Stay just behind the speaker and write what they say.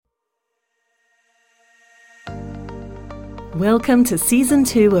Welcome to Season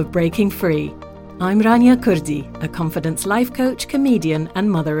 2 of Breaking Free. I'm Rania Kurdi, a confidence life coach, comedian, and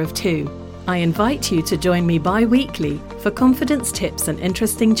mother of two. I invite you to join me bi-weekly for confidence tips and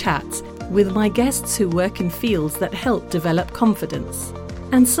interesting chats with my guests who work in fields that help develop confidence.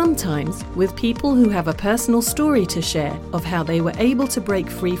 And sometimes with people who have a personal story to share of how they were able to break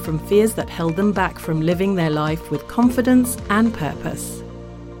free from fears that held them back from living their life with confidence and purpose.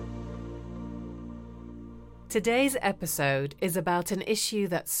 Today's episode is about an issue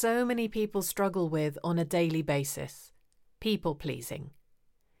that so many people struggle with on a daily basis: people-pleasing.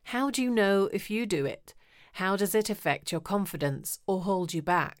 How do you know if you do it? How does it affect your confidence or hold you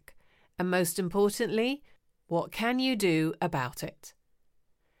back? And most importantly, what can you do about it?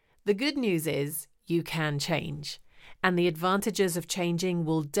 The good news is you can change, and the advantages of changing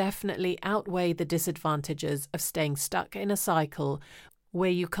will definitely outweigh the disadvantages of staying stuck in a cycle where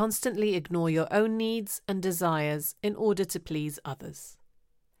you constantly ignore your own needs and desires in order to please others.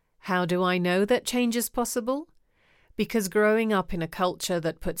 How do I know that change is possible? Because growing up in a culture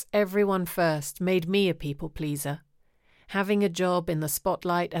that puts everyone first made me a people pleaser. Having a job in the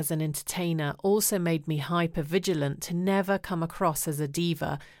spotlight as an entertainer also made me hyper-vigilant to never come across as a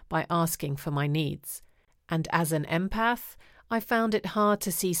diva by asking for my needs. And as an empath, I found it hard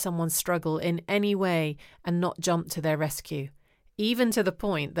to see someone struggle in any way and not jump to their rescue, even to the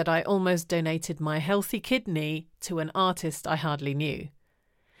point that I almost donated my healthy kidney to an artist I hardly knew.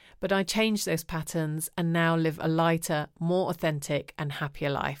 But I changed those patterns and now live a lighter, more authentic and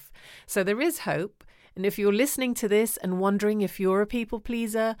happier life. So there is hope. And if you're listening to this and wondering if you're a people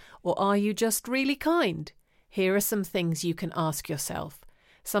pleaser or are you just really kind, here are some things you can ask yourself,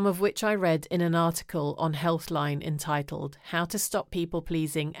 some of which I read in an article on Healthline entitled "How to Stop People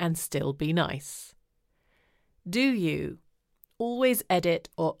Pleasing and Still Be Nice." Do you always edit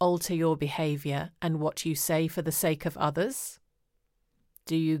or alter your behaviour and what you say for the sake of others?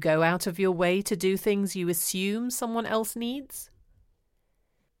 Do you go out of your way to do things you assume someone else needs?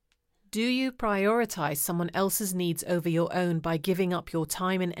 Do you prioritise someone else's needs over your own by giving up your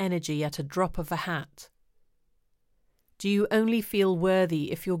time and energy at a drop of a hat? Do you only feel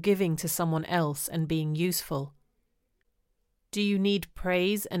worthy if you're giving to someone else and being useful? Do you need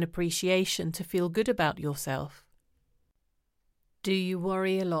praise and appreciation to feel good about yourself? Do you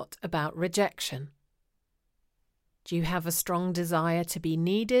worry a lot about rejection? Do you have a strong desire to be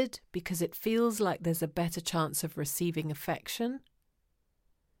needed because it feels like there's a better chance of receiving affection?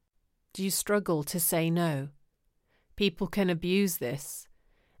 Do you struggle to say no? People can abuse this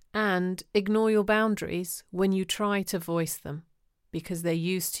and ignore your boundaries when you try to voice them because they're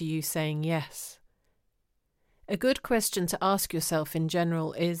used to you saying yes. A good question to ask yourself in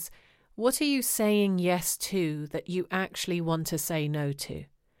general is, what are you saying yes to that you actually want to say no to?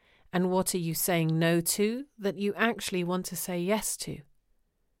 And what are you saying no to that you actually want to say yes to?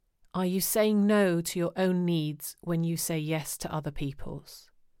 Are you saying no to your own needs when you say yes to other people's?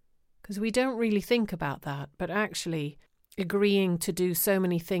 Because we don't really think about that, but actually agreeing to do so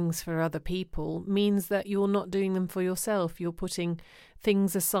many things for other people means that you're not doing them for yourself. You're putting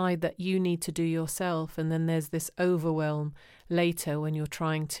things aside that you need to do yourself, and then there's this overwhelm later when you're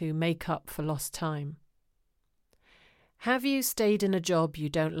trying to make up for lost time. Have you stayed in a job you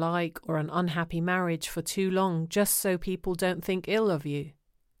don't like or an unhappy marriage for too long just so people don't think ill of you?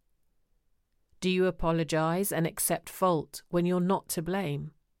 Do you apologise and accept fault when you're not to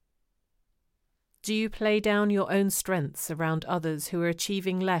blame? Do you play down your own strengths around others who are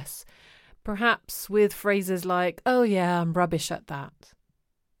achieving less, perhaps with phrases like, "Oh yeah, I'm rubbish at that"?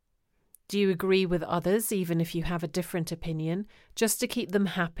 Do you agree with others even if you have a different opinion, just to keep them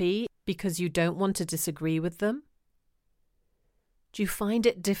happy because you don't want to disagree with them? Do you find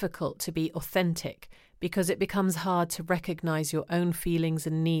it difficult to be authentic because it becomes hard to recognise your own feelings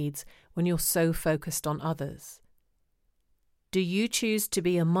and needs when you're so focused on others? Do you choose to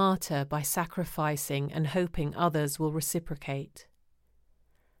be a martyr by sacrificing and hoping others will reciprocate?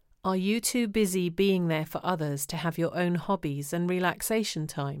 Are you too busy being there for others to have your own hobbies and relaxation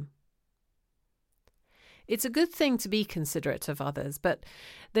time? It's a good thing to be considerate of others, but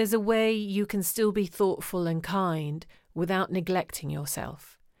there's a way you can still be thoughtful and kind without neglecting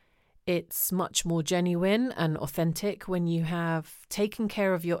yourself. It's much more genuine and authentic when you have taken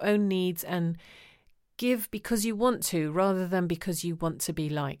care of your own needs and give because you want to rather than because you want to be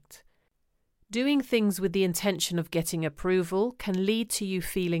liked. Doing things with the intention of getting approval can lead to you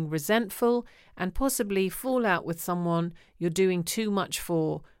feeling resentful and possibly fall out with someone you're doing too much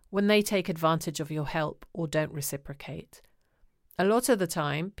for when they take advantage of your help or don't reciprocate. A lot of the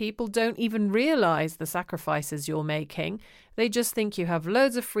time, people don't even realise the sacrifices you're making. They just think you have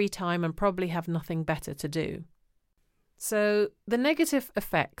loads of free time and probably have nothing better to do. So the negative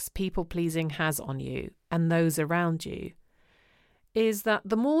effects people-pleasing has on you and those around you is that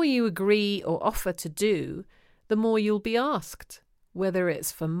the more you agree or offer to do, the more you'll be asked, whether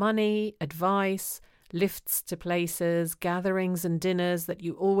it's for money, advice, lifts to places, gatherings and dinners that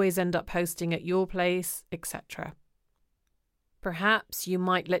you always end up hosting at your place, etc. Perhaps you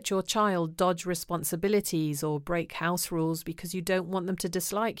might let your child dodge responsibilities or break house rules because you don't want them to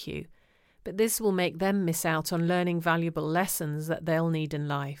dislike you, but this will make them miss out on learning valuable lessons that they'll need in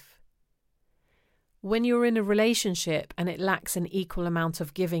life. When you're in a relationship and it lacks an equal amount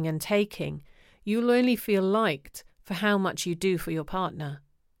of giving and taking, you'll only feel liked for how much you do for your partner.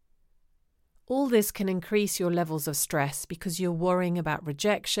 All this can increase your levels of stress because you're worrying about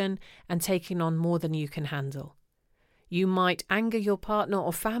rejection and taking on more than you can handle. You might anger your partner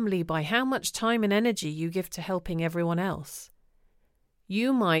or family by how much time and energy you give to helping everyone else.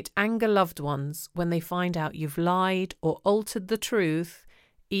 You might anger loved ones when they find out you've lied or altered the truth,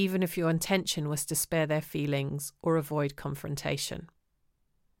 even if your intention was to spare their feelings or avoid confrontation.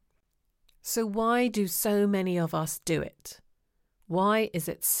 So why do so many of us do it? Why is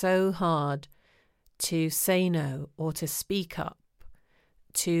it so hard to say no or to speak up,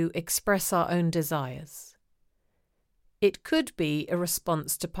 to express our own desires? It could be a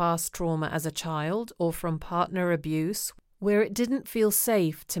response to past trauma as a child or from partner abuse, where it didn't feel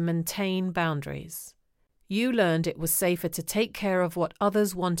safe to maintain boundaries. You learned it was safer to take care of what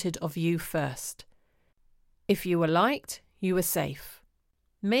others wanted of you first. If you were liked, you were safe.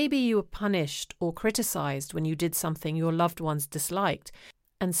 Maybe you were punished or criticized when you did something your loved ones disliked,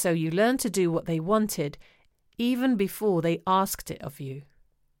 and so you learned to do what they wanted, even before they asked it of you.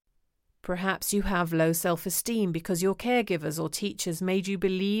 Perhaps you have low self-esteem because your caregivers or teachers made you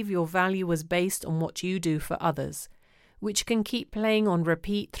believe your value was based on what you do for others, which can keep playing on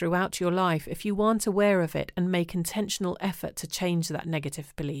repeat throughout your life if you aren't aware of it and make intentional effort to change that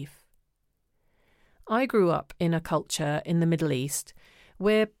negative belief. I grew up in a culture in the Middle East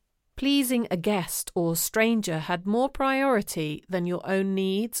where pleasing a guest or stranger had more priority than your own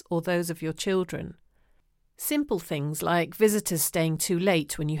needs or those of your children. Simple things like visitors staying too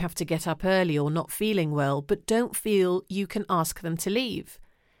late when you have to get up early or not feeling well but don't feel you can ask them to leave.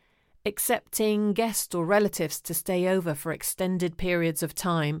 Accepting guests or relatives to stay over for extended periods of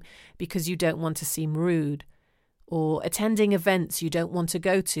time because you don't want to seem rude. Or attending events you don't want to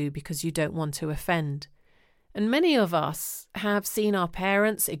go to because you don't want to offend. And many of us have seen our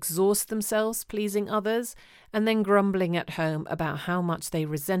parents exhaust themselves pleasing others and then grumbling at home about how much they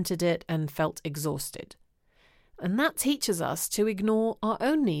resented it and felt exhausted. And that teaches us to ignore our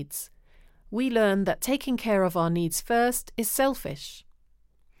own needs. We learn that taking care of our needs first is selfish.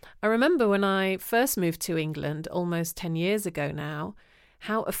 I remember when I first moved to England almost 10 years ago now,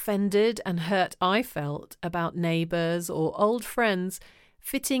 how offended and hurt I felt about neighbours or old friends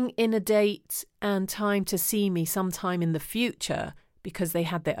fitting in a date and time to see me sometime in the future because they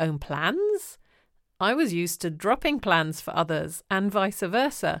had their own plans. I was used to dropping plans for others and vice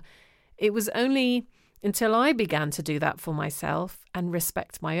versa. It was only until I began to do that for myself and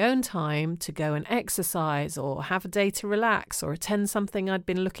respect my own time to go and exercise or have a day to relax or attend something I'd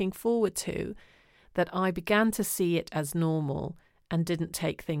been looking forward to, that I began to see it as normal and didn't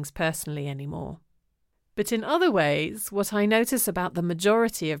take things personally anymore. But in other ways, what I notice about the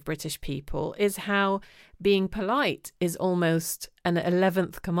majority of British people is how being polite is almost an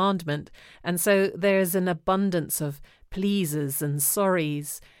 11th commandment, and so there's an abundance of pleases and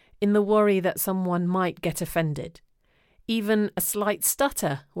sorries in the worry that someone might get offended. Even a slight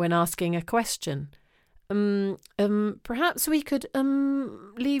stutter when asking a question. Perhaps we could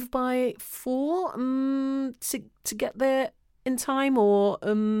leave by 4 to get there in time, or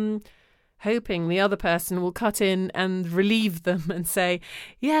hoping the other person will cut in and relieve them and say,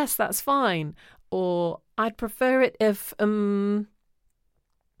 yes, that's fine, or I'd prefer it if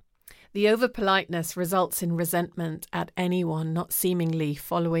The over-politeness results in resentment at anyone not seemingly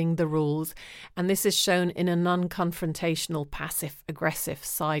following the rules, and this is shown in a non-confrontational passive-aggressive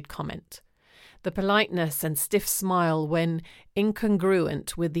side comment. The politeness and stiff smile, when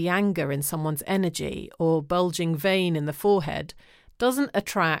incongruent with the anger in someone's energy or bulging vein in the forehead, doesn't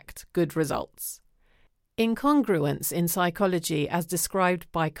attract good results. Incongruence in psychology, as described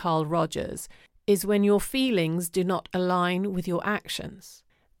by Carl Rogers, is when your feelings do not align with your actions.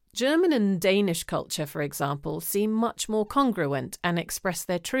 German and Danish culture, for example, seem much more congruent and express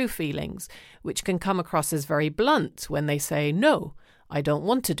their true feelings, which can come across as very blunt when they say, "No, I don't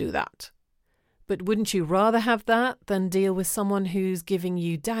want to do that." But wouldn't you rather have that than deal with someone who's giving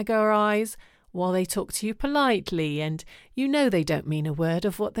you dagger eyes while they talk to you politely and you know they don't mean a word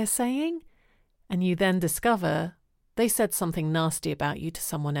of what they're saying? And you then discover they said something nasty about you to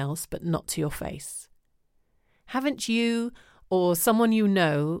someone else, but not to your face? Haven't you or someone you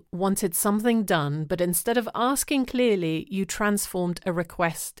know wanted something done, but instead of asking clearly, you transformed a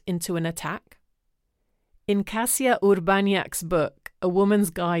request into an attack? In Kasia Urbaniak's book, A Woman's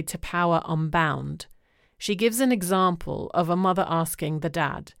Guide to Power Unbound, she gives an example of a mother asking the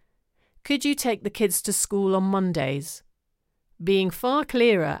dad, "Could you take the kids to school on Mondays?" being far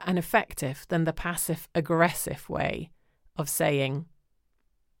clearer and effective than the passive-aggressive way of saying,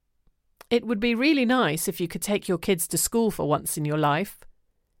 "It would be really nice if you could take your kids to school for once in your life."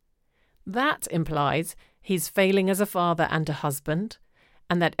 That implies he's failing as a father and a husband,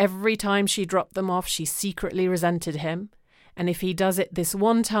 and that every time she dropped them off, she secretly resented him, and if he does it this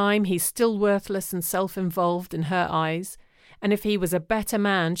one time, he's still worthless and self-involved in her eyes, and if he was a better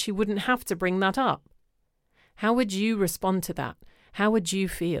man, she wouldn't have to bring that up. How would you respond to that? How would you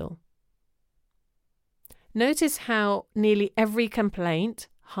feel? Notice how nearly every complaint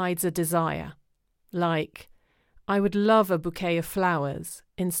hides a desire, like, "I would love a bouquet of flowers,"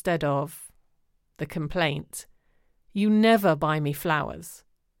 instead of the complaint, "You never buy me flowers."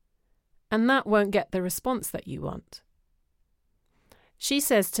 And that won't get the response that you want. She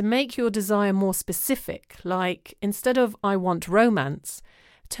says to make your desire more specific, like instead of "I want romance,"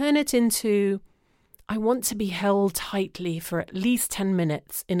 turn it into "I want to be held tightly for at least 10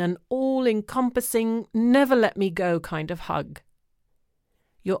 minutes in an all-encompassing, never-let-me-go kind of hug."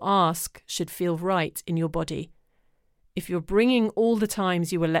 Your ask should feel right in your body. If you're bringing all the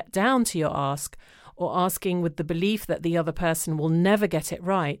times you were let down to your ask, or asking with the belief that the other person will never get it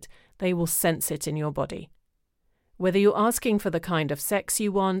right, they will sense it in your body. Whether you're asking for the kind of sex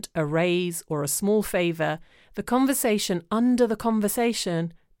you want, a raise, or a small favour, the conversation under the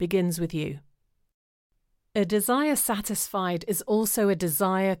conversation begins with you. A desire satisfied is also a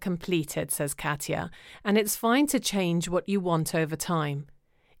desire completed, says Katia, and it's fine to change what you want over time.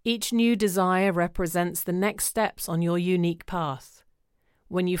 Each new desire represents the next steps on your unique path.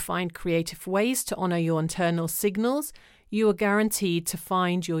 When you find creative ways to honour your internal signals, you are guaranteed to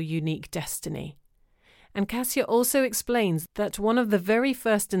find your unique destiny. And Kasia also explains that one of the very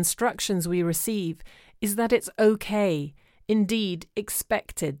first instructions we receive is that it's okay, indeed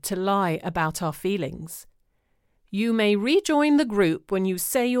expected, to lie about our feelings. "You may rejoin the group when you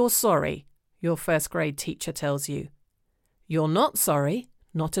say you're sorry," your first grade teacher tells you. You're not sorry,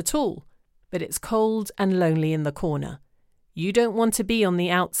 not at all, but it's cold and lonely in the corner. You don't want to be on the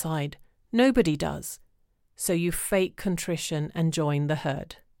outside. Nobody does. So you fake contrition and join the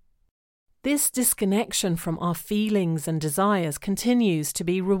herd. This disconnection from our feelings and desires continues to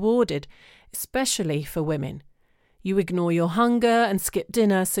be rewarded, especially for women. You ignore your hunger and skip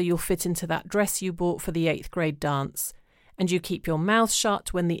dinner so you'll fit into that dress you bought for the 8th grade dance. And you keep your mouth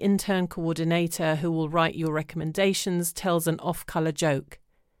shut when the intern coordinator who will write your recommendations tells an off-colour joke.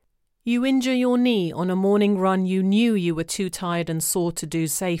 You injure your knee on a morning run you knew you were too tired and sore to do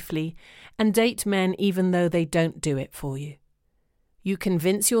safely, and date men even though they don't do it for you. You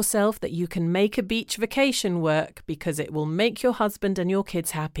convince yourself that you can make a beach vacation work because it will make your husband and your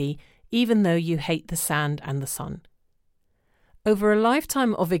kids happy, even though you hate the sand and the sun. Over a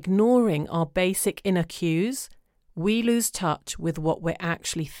lifetime of ignoring our basic inner cues, we lose touch with what we're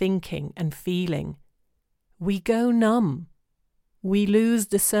actually thinking and feeling. We go numb. We lose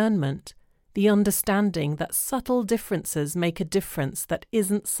discernment, the understanding that subtle differences make a difference that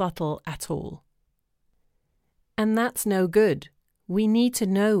isn't subtle at all. And that's no good. We need to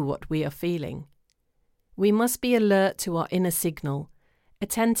know what we are feeling. We must be alert to our inner signal,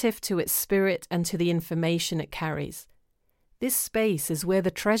 attentive to its spirit and to the information it carries. This space is where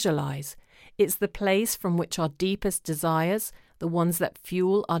the treasure lies. It's the place from which our deepest desires, the ones that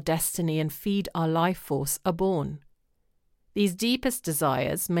fuel our destiny and feed our life force, are born. These deepest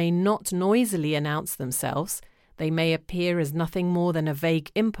desires may not noisily announce themselves. They may appear as nothing more than a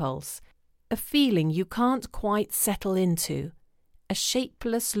vague impulse, a feeling you can't quite settle into, a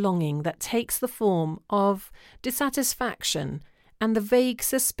shapeless longing that takes the form of dissatisfaction and the vague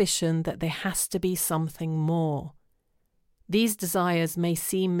suspicion that there has to be something more. These desires may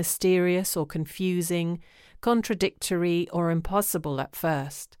seem mysterious or confusing, contradictory or impossible at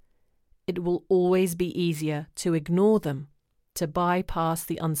first. It will always be easier to ignore them, to bypass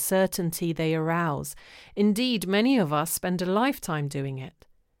the uncertainty they arouse. Indeed, many of us spend a lifetime doing it.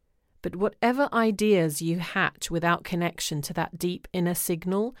 But whatever ideas you hatch without connection to that deep inner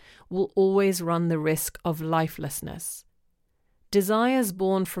signal will always run the risk of lifelessness. Desires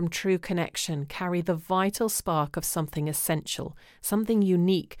born from true connection carry the vital spark of something essential, something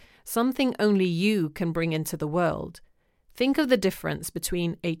unique, something only you can bring into the world. Think of the difference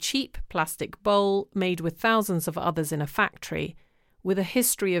between a cheap plastic bowl made with thousands of others in a factory, with a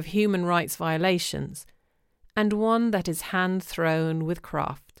history of human rights violations, and one that is hand-thrown with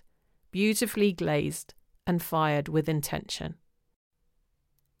craft, beautifully glazed and fired with intention.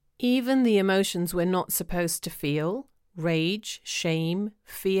 Even the emotions we're not supposed to feel, rage, shame,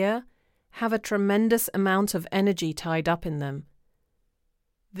 fear, have a tremendous amount of energy tied up in them.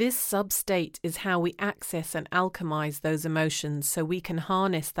 This sub-state is how we access and alchemize those emotions so we can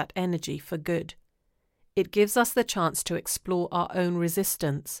harness that energy for good. It gives us the chance to explore our own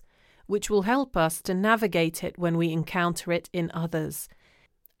resistance, which will help us to navigate it when we encounter it in others.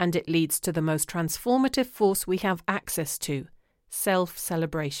 And it leads to the most transformative force we have access to,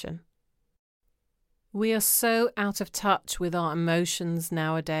 self-celebration. We are so out of touch with our emotions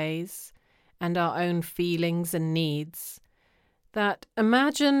nowadays and our own feelings and needs that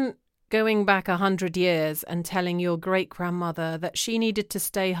imagine going back 100 years and telling your great-grandmother that she needed to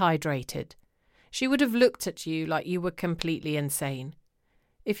stay hydrated. She would have looked at you like you were completely insane.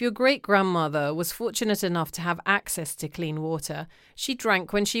 If your great-grandmother was fortunate enough to have access to clean water, she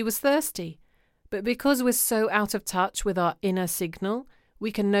drank when she was thirsty. But because we're so out of touch with our inner signal,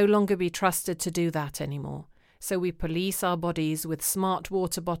 we can no longer be trusted to do that anymore. So we police our bodies with smart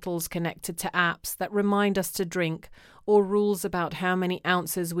water bottles connected to apps that remind us to drink, or rules about how many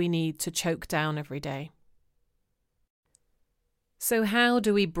ounces we need to choke down every day. So how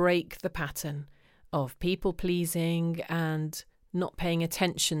do we break the pattern of people-pleasing and not paying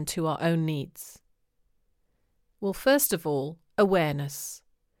attention to our own needs? Well, first of all, awareness.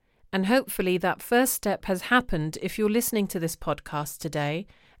 And hopefully that first step has happened if you're listening to this podcast today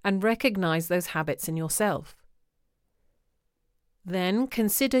and recognize those habits in yourself. Then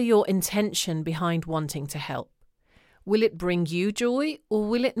consider your intention behind wanting to help. Will it bring you joy, or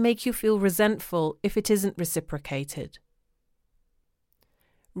will it make you feel resentful if it isn't reciprocated?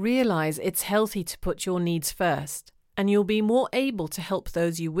 Realize it's healthy to put your needs first, and you'll be more able to help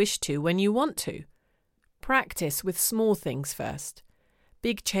those you wish to when you want to. Practice with small things first.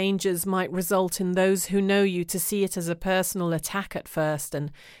 Big changes might result in those who know you to see it as a personal attack at first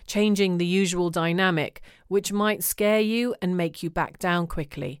and changing the usual dynamic, which might scare you and make you back down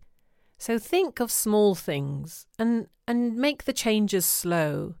quickly. So think of small things and make the changes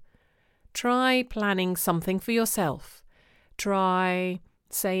slow. Try planning something for yourself. Try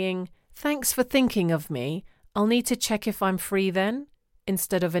saying, "Thanks for thinking of me. I'll need to check if I'm free then,"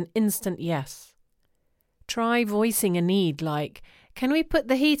 instead of an instant yes. Try voicing a need like, "Can we put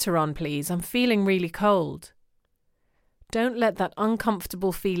the heater on, please? I'm feeling really cold." Don't let that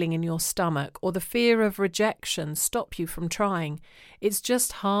uncomfortable feeling in your stomach or the fear of rejection stop you from trying. It's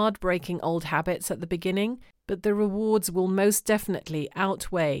just hard breaking old habits at the beginning, but the rewards will most definitely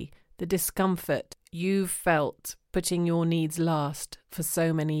outweigh the discomfort you've felt putting your needs last for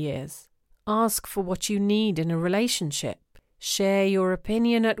so many years. Ask for what you need in a relationship. Share your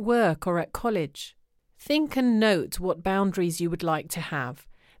opinion at work or at college. Think and note what boundaries you would like to have.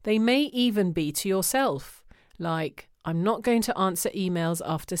 They may even be to yourself, like, "I'm not going to answer emails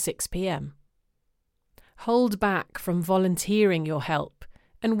after 6 p.m. Hold back from volunteering your help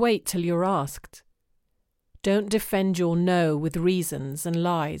and wait till you're asked. Don't defend your no with reasons and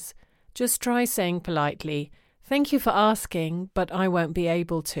lies. Just try saying politely, "Thank you for asking, but I won't be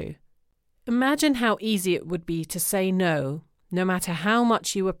able to." Imagine how easy it would be to say no matter how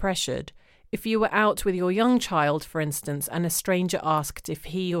much you were pressured, if you were out with your young child, for instance, and a stranger asked if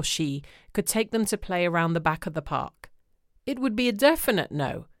he or she could take them to play around the back of the park. It would be a definite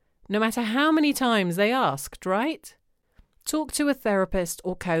no matter how many times they asked, right? Talk to a therapist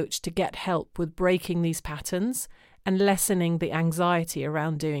or coach to get help with breaking these patterns and lessening the anxiety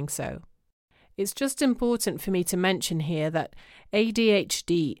around doing so. It's just important for me to mention here that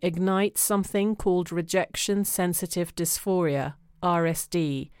ADHD ignites something called rejection sensitive dysphoria,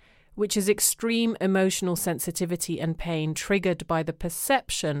 RSD, which is extreme emotional sensitivity and pain triggered by the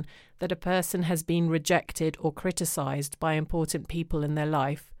perception that a person has been rejected or criticized by important people in their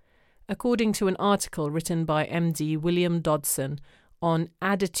life, according to an article written by MD William Dodson on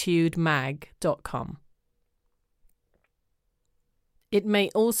attitudemag.com. It may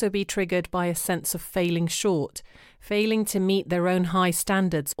also be triggered by a sense of failing short, failing to meet their own high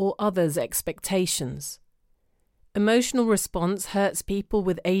standards or others' expectations. Emotional response hurts people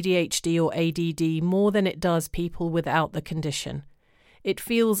with ADHD or ADD more than it does people without the condition. It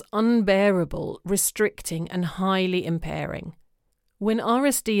feels unbearable, restricting, and highly impairing. When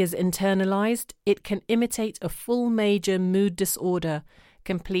RSD is internalized, it can imitate a full major mood disorder,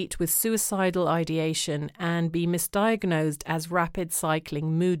 complete with suicidal ideation, and be misdiagnosed as rapid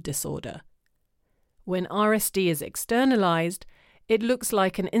cycling mood disorder. When RSD is externalized, it looks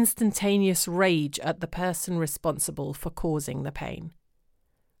like an instantaneous rage at the person responsible for causing the pain.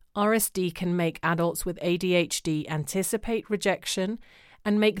 RSD can make adults with ADHD anticipate rejection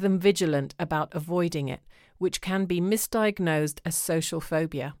and make them vigilant about avoiding it, which can be misdiagnosed as social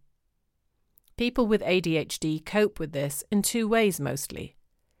phobia. People with ADHD cope with this in two ways mostly.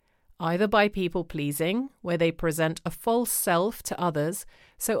 Either by people-pleasing, where they present a false self to others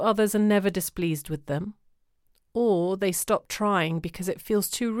so others are never displeased with them, or they stop trying because it feels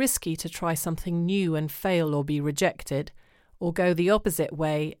too risky to try something new and fail or be rejected, or go the opposite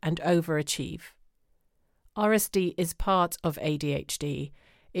way and overachieve. RSD is part of ADHD.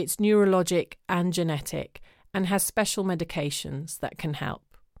 It's neurologic and genetic and has special medications that can help.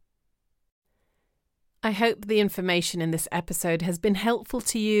 I hope the information in this episode has been helpful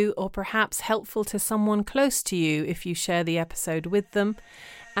to you, or perhaps helpful to someone close to you if you share the episode with them.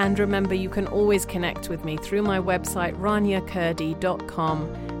 And remember, you can always connect with me through my website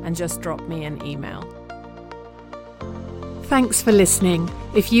raniakurdi.com and just drop me an email. Thanks for listening.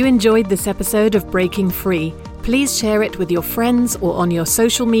 If you enjoyed this episode of Breaking Free, please share it with your friends or on your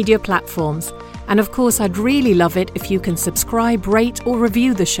social media platforms. And of course, I'd really love it if you can subscribe, rate or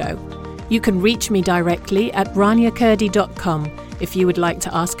review the show. You can reach me directly at raniakurdi.com if you would like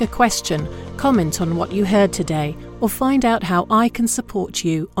to ask a question, comment on what you heard today, or find out how I can support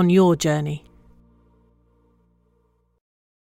you on your journey.